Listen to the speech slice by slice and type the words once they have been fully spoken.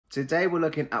Today we're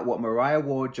looking at what Mariah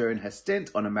wore during her stint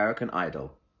on American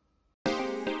Idol.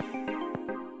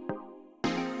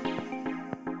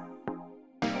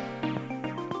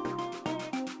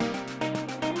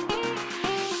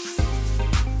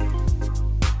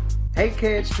 Hey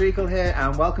kids, Treacle here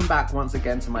and welcome back once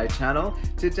again to my channel.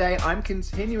 Today I'm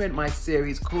continuing my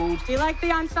series called Do you like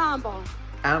the ensemble?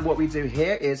 And what we do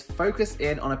here is focus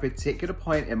in on a particular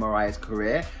point in Mariah's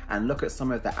career and look at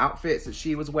some of the outfits that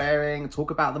she was wearing, talk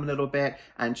about them a little bit,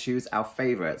 and choose our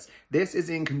favorites. This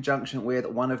is in conjunction with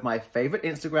one of my favorite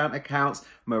Instagram accounts,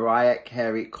 Mariah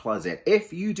Carey Closet.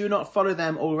 If you do not follow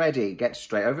them already, get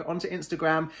straight over onto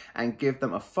Instagram and give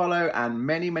them a follow and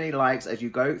many, many likes. As you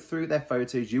go through their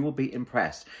photos, you will be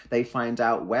impressed. They find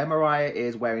out where Mariah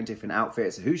is wearing different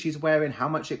outfits, who she's wearing, how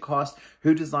much it costs,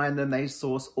 who designed them. They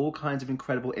source all kinds of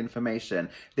incredible information.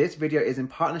 This video is in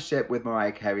partnership with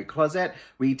Mariah Carey Closet.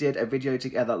 We did a video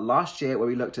together last year where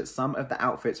we looked at some of the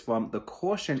outfits from the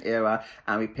Caution era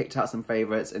and we picked out some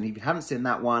favorites. And if you haven't seen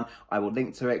that one, I will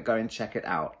link to it. Go and check it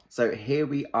out. So here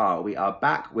we are. We are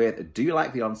back with Do You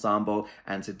Like the Ensemble?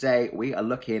 And today we are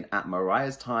looking at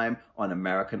Mariah's time on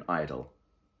American Idol.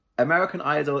 American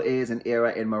Idol is an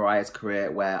era in Mariah's career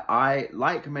where I,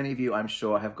 like many of you, I'm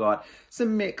sure, have got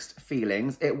some mixed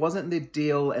feelings. It wasn't the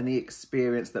deal and the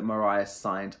experience that Mariah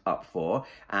signed up for,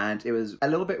 and it was a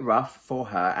little bit rough for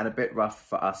her and a bit rough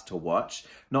for us to watch.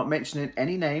 Not mentioning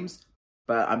any names,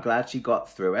 but I'm glad she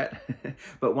got through it.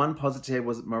 But one positive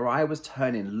was Mariah was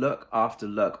turning look after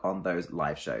look on those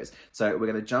live shows. So we're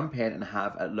going to jump in and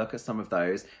have a look at some of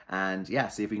those and yeah,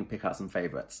 see if we can pick out some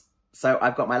favorites. So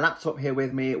I've got my laptop here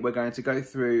with me. We're going to go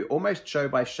through almost show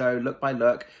by show, look by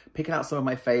look, picking out some of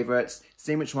my favorites,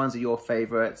 seeing which ones are your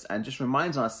favorites, and just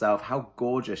reminding ourselves how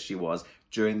gorgeous she was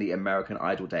during the American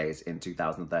Idol days in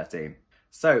 2013.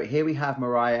 So here we have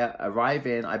Mariah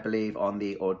arriving, I believe, on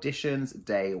the auditions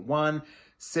day one.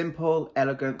 Simple,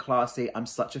 elegant, classy. I'm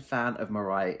such a fan of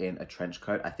Mariah in a trench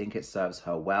coat. I think it serves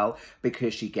her well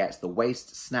because she gets the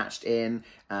waist snatched in.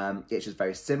 It's just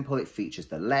very simple. It features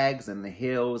the legs and the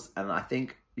heels. And I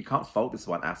think you can't fault this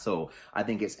one at all. I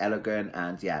think it's elegant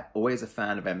and yeah, always a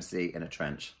fan of MC in a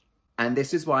trench. And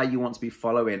this is why you want to be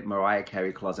following Mariah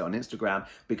Carey Closet on Instagram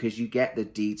because you get the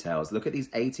details. Look at these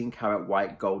 18-karat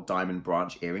white gold diamond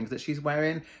branch earrings that she's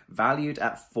wearing, valued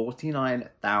at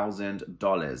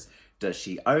 $49,000. Does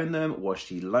she own them? Was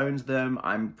she loaned them?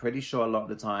 I'm pretty sure a lot of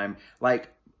the time, like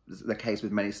the case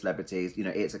with many celebrities, you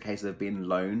know, it's a case of being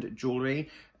loaned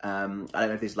jewelry. I don't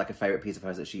know if this is like a favorite piece of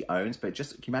hers that she owns, but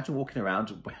just can you imagine walking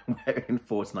around wearing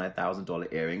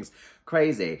 $49,000 earrings?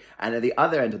 Crazy. And at the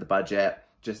other end of the budget,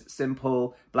 just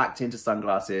simple black tinted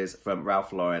sunglasses from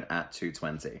Ralph Lauren at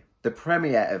 $220. The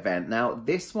premiere event. Now,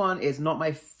 this one is not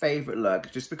my favorite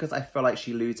look just because I feel like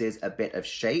she loses a bit of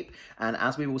shape. And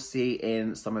as we will see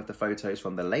in some of the photos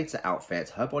from the later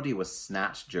outfits, her body was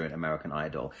snatched during American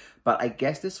Idol. But I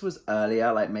guess this was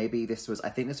earlier, like maybe this was, I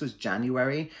think this was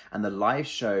January, and the live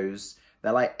shows,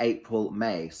 they're like April,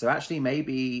 May. So actually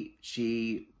maybe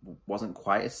she wasn't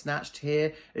quite as snatched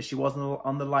here as she was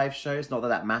on the live shows. Not that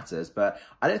that matters, but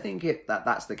I don't think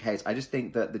that's the case. I just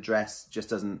think that the dress just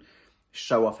doesn't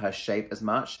show off her shape as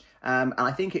much. And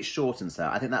I think it shortens her.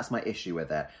 I think that's my issue with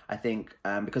it. I think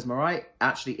because Mariah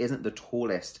actually isn't the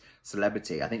tallest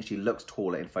celebrity. I think she looks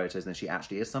taller in photos than she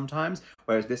actually is sometimes.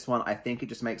 Whereas this one, I think it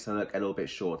just makes her look a little bit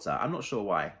shorter. I'm not sure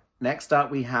why. Next up,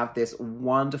 we have this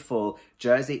wonderful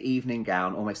jersey evening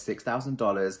gown, almost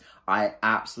 $6,000. I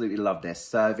absolutely love this,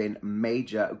 serving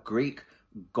major Greek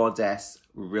goddess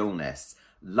realness.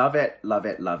 Love it, love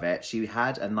it, love it. She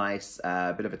had a nice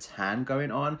bit of a tan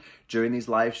going on during these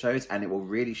live shows, and it will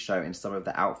really show in some of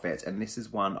the outfits. And this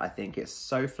is one I think it's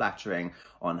so flattering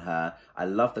on her. I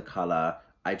love the color.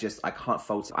 I can't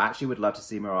fault it. I actually would love to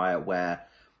see Mariah wear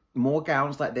more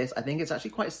gowns like this. I think it's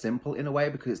actually quite simple in a way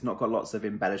because it's not got lots of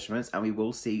embellishments, and we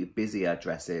will see busier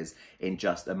dresses in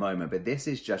just a moment. But this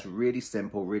is just really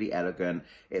simple, really elegant.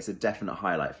 It's a definite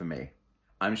highlight for me.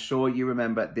 I'm sure you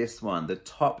remember this one, the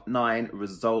Top 9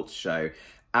 Results Show.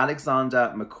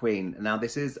 Alexander McQueen. Now,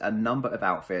 this is a number of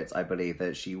outfits, I believe,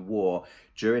 that she wore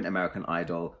during American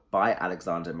Idol by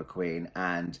Alexander McQueen,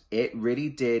 and it really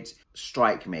did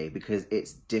strike me because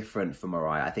it's different for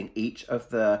Mariah. I think each of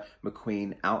the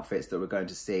McQueen outfits that we're going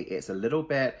to see, it's a little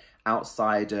bit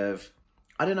outside of,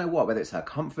 I don't know what, whether it's her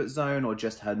comfort zone or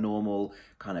just her normal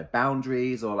kind of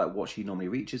boundaries or like what she normally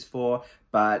reaches for,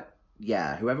 but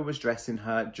yeah, whoever was dressing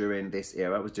her during this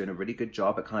era was doing a really good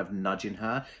job at kind of nudging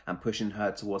her and pushing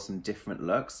her towards some different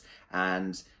looks.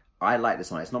 And I like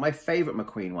this one. It's not my favorite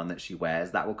McQueen one that she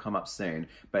wears. That will come up soon.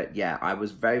 But yeah, I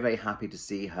was very, very happy to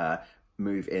see her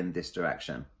move in this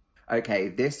direction. Okay,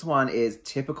 this one is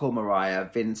typical Mariah,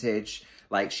 vintage.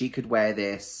 Like, she could wear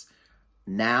this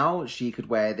now. She could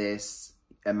wear this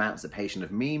Emancipation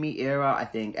of Mimi era. I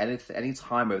think any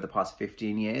time over the past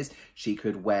 15 years, she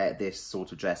could wear this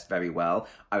sort of dress very well.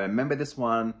 I remember this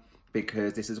one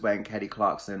because this is when Kelly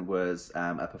Clarkson was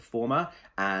a performer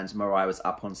and Mariah was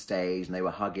up on stage and they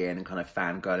were hugging and kind of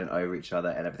fangirling over each other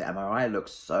and everything. And Mariah looked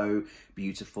so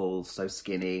beautiful, so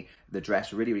skinny. The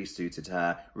dress really, really suited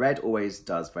her. Red always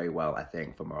does very well, I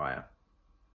think, for Mariah.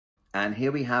 And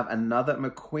here we have another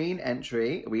McQueen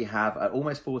entry. We have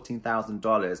almost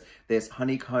 $14,000. This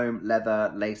honeycomb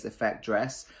leather lace effect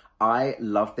dress. I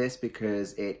love this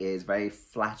because it is very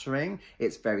flattering.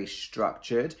 It's very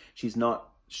structured. She's not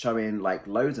showing like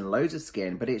loads and loads of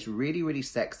skin, but it's really, really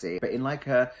sexy, but in like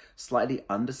a slightly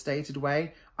understated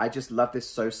way. I just love this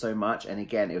so, so much. And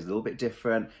again, it was a little bit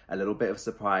different, a little bit of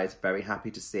surprise. Very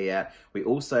happy to see it. We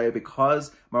also,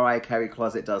 because Mariah Carey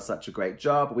Closet does such a great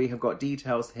job, we have got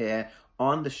details here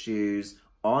on the shoes,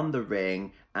 on the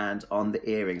ring, and on the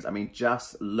earrings. I mean,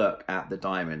 just look at the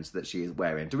diamonds that she is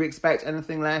wearing. Do we expect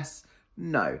anything less?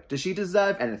 No. Does she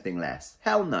deserve anything less?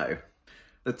 Hell no.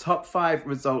 The top 5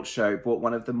 results show brought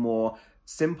one of the more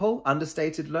simple,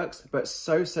 understated looks, but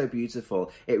so, so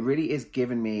beautiful. It really is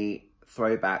giving me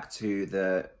throwback to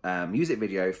the music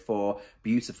video for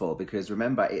Beautiful, because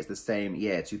remember, it's the same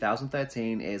year.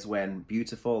 2013 is when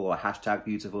Beautiful, or hashtag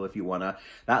Beautiful if you wanna,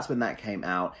 that's when that came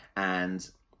out. And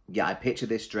yeah, I picture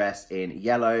this dress in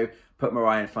yellow, put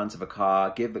Mariah in front of a car,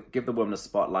 give the woman a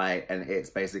spotlight, and it's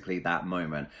basically that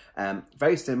moment.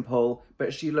 Very simple,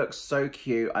 but she looks so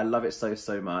cute. I love it so,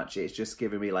 so much. It's just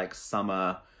giving me like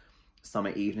summer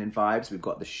evening vibes. We've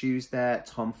got the shoes there,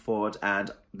 Tom Ford,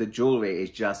 and the jewelry is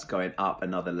just going up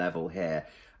another level here.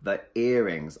 The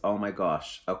earrings, oh my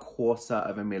gosh,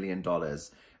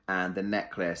 $250,000, and the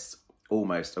necklace,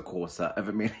 almost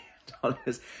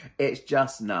 $250,000. It's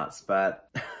just nuts, but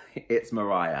it's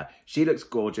Mariah. She looks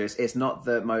gorgeous. It's not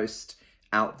the most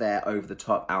out there, over the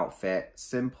top outfit.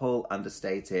 Simple,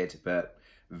 understated, but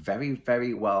very,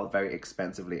 very well, very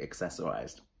expensively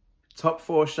accessorized. Top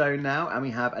 4 show now, and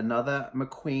we have another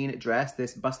McQueen dress,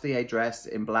 this bustier dress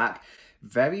in black.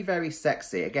 Very, very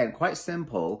sexy. Again, quite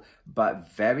simple,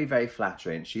 but very, very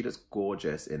flattering. She looks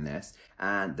gorgeous in this.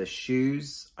 And the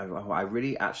shoes, I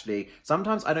really actually,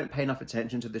 sometimes I don't pay enough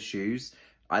attention to the shoes.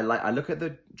 I look at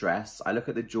the dress, I look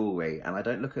at the jewelry, and I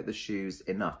don't look at the shoes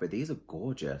enough, but these are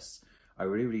gorgeous. I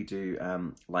really, really do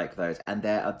like those. And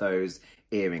there are those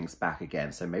earrings back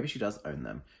again. So maybe she does own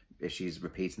them if she's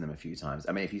repeating them a few times.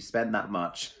 I mean, if you spend that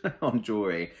much on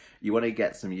jewelry, you want to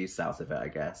get some use out of it, I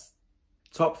guess.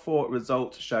 Top 4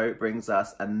 result show brings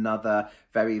us another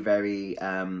very, very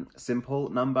simple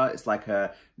number. It's like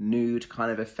a nude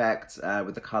kind of effect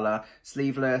with the color.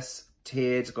 Sleeveless,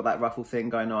 tiered, got that ruffle thing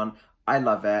going on. I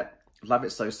love it. Love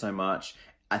it so, so much.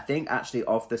 I think actually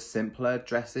of the simpler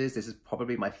dresses, this is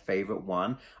probably my favorite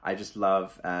one. I just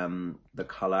love the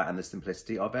color and the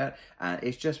simplicity of it. And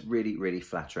it's just really, really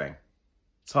flattering.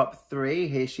 Top 3,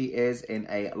 here she is in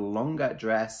a longer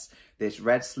dress. This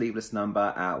red sleeveless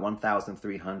number at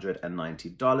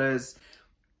 $1,390.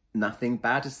 Nothing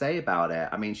bad to say about it.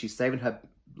 I mean, she's saving her,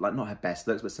 like, not her best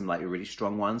looks, but some like really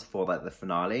strong ones for like the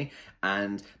finale.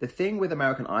 And the thing with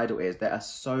American Idol is there are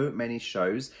so many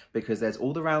shows, because there's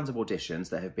all the rounds of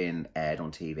auditions that have been aired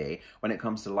on TV. When it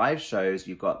comes to live shows,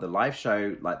 you've got the live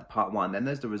show, like the part 1, then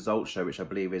there's the results show, which I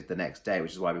believe is the next day,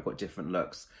 which is why we've got different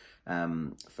looks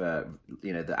for,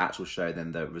 you know, the actual show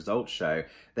than the results show.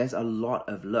 There's a lot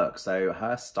of looks. So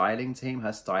her styling team,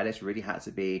 her stylist really had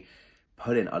to be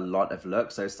put in a lot of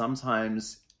looks. So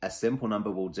sometimes a simple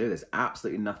number will do. There's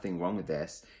absolutely nothing wrong with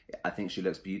this. I think she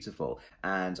looks beautiful.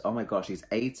 And oh my gosh, these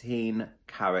 18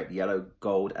 karat yellow,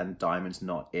 gold, and diamond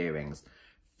knot earrings.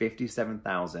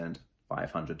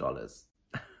 $57,500.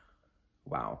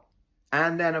 Wow.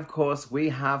 And then, of course, we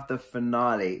have the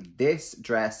finale. This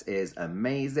dress is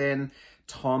amazing.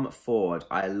 Tom Ford.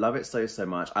 I love it so, so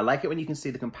much. I like it when you can see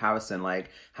the comparison, like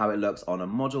how it looks on a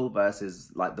model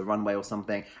versus like the runway or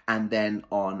something, and then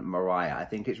on Mariah. I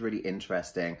think it's really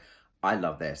interesting. I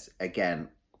love this. Again,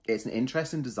 it's an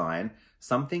interesting design,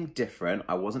 something different.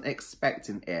 I wasn't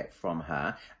expecting it from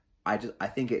her. I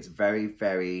think it's very,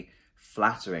 very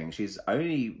flattering. She's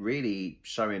only really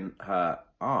showing her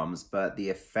arms, but the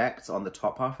effect on the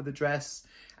top half of the dress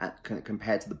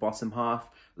compared to the bottom half,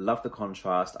 love the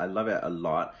contrast. I love it a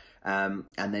lot. And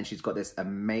then she's got this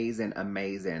amazing,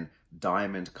 amazing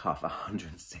diamond cuff,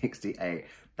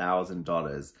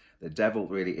 $168,000. The devil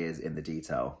really is in the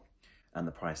detail and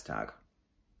the price tag.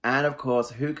 And of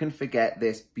course, who can forget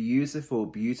this beautiful,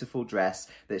 beautiful dress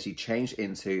that she changed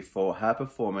into for her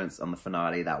performance on the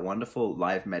finale, that wonderful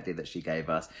live medley that she gave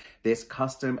us. This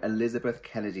custom Elizabeth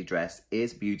Kennedy dress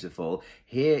is beautiful.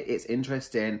 Here it's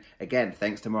interesting, again,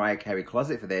 thanks to Mariah Carey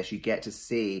Closet for this, you get to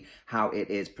see how it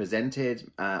is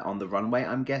presented on the runway,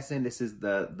 I'm guessing. This is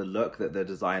the look that the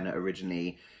designer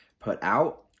originally put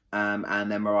out. And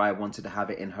then Mariah wanted to have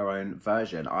it in her own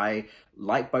version. I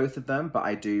like both of them, but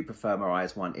I do prefer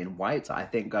Mariah's one in white. I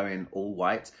think going all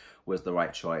white was the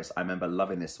right choice. I remember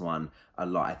loving this one a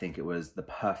lot. I think it was the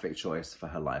perfect choice for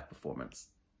her live performance.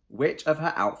 Which of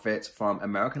her outfits from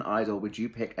American Idol would you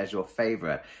pick as your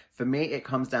favorite? For me, it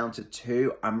comes down to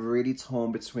two. I'm really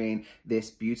torn between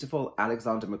this beautiful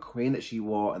Alexander McQueen that she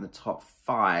wore in the top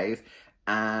 5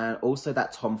 and also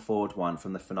that Tom Ford one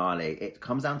from the finale. It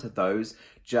comes down to those,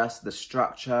 just the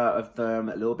structure of them,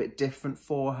 a little bit different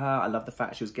for her. I love the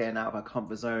fact she was getting out of her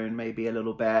comfort zone maybe a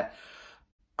little bit.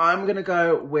 I'm going to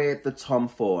go with the Tom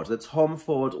Ford. The Tom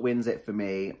Ford wins it for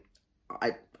me.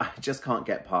 I just can't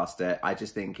get past it. I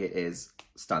just think it is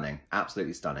stunning,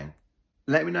 absolutely stunning.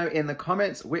 Let me know in the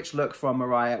comments which look from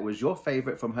Mariah was your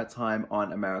favourite from her time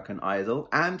on American Idol.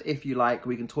 And if you like,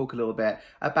 we can talk a little bit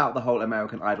about the whole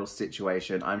American Idol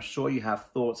situation. I'm sure you have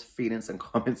thoughts, feelings and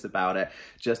comments about it,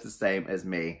 just the same as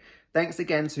me. Thanks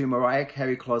again to Mariah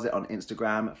Carey Closet on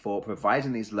Instagram for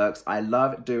providing these looks. I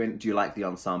love doing Do You Like the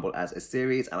Ensemble as a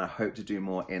series, and I hope to do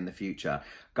more in the future.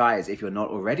 Guys, if you're not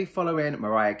already following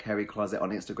Mariah Carey Closet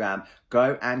on Instagram,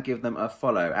 go and give them a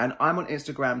follow. And I'm on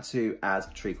Instagram too as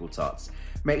Treacle Tots.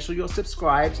 Make sure you're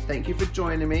subscribed. Thank you for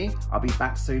joining me. I'll be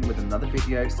back soon with another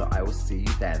video, so I will see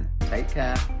you then. Take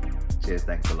care. Cheers,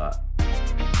 thanks a lot.